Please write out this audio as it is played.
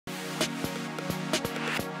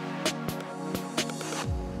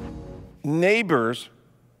Neighbors,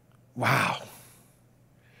 wow.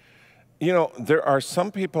 You know, there are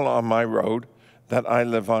some people on my road that I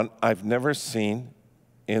live on I've never seen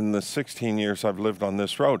in the 16 years I've lived on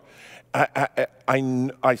this road.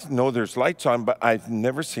 I know there's lights on, but I've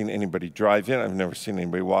never seen anybody drive in. I've never seen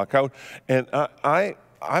anybody walk out. And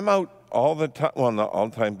I'm out all the time, well, not all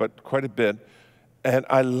the time, but quite a bit. And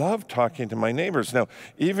I love talking to my neighbors. Now,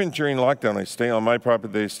 even during lockdown, I stay on my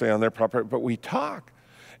property, they stay on their property, but we talk.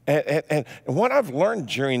 And what I've learned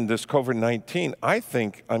during this COVID-19, I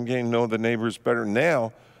think I'm getting to know the neighbors better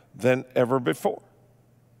now than ever before.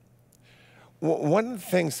 One of the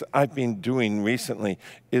things I've been doing recently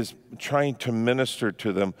is trying to minister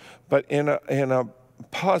to them, but in a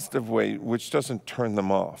positive way, which doesn't turn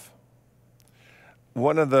them off.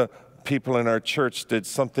 One of the people in our church did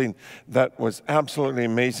something that was absolutely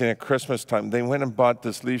amazing at Christmas time. They went and bought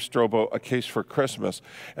this leaf strobo, a case for Christmas,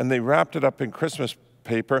 and they wrapped it up in Christmas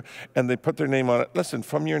paper, and they put their name on it. Listen,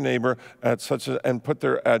 from your neighbor at such a, and put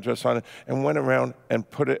their address on it, and went around and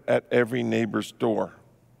put it at every neighbor's door.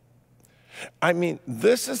 I mean,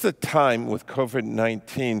 this is the time with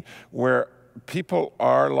COVID-19 where people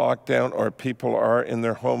are locked down or people are in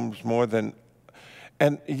their homes more than,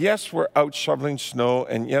 and yes, we're out shoveling snow,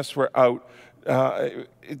 and yes, we're out.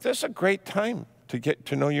 This is a great time to get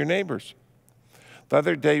to know your neighbors. The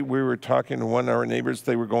other day, we were talking to one of our neighbors.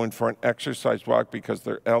 They were going for an exercise walk because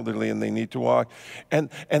they're elderly and they need to walk, and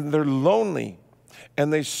they're lonely.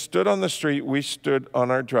 And they stood on the street. We stood on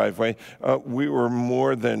our driveway. We were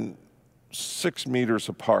more than 6 meters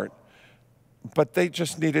apart, but they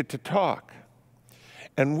just needed to talk.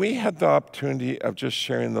 And we had the opportunity of just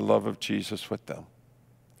sharing the love of Jesus with them.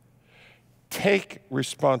 Take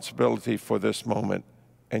responsibility for this moment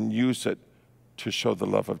and use it to show the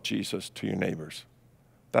love of Jesus to your neighbors.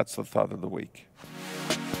 That's the thought of the week.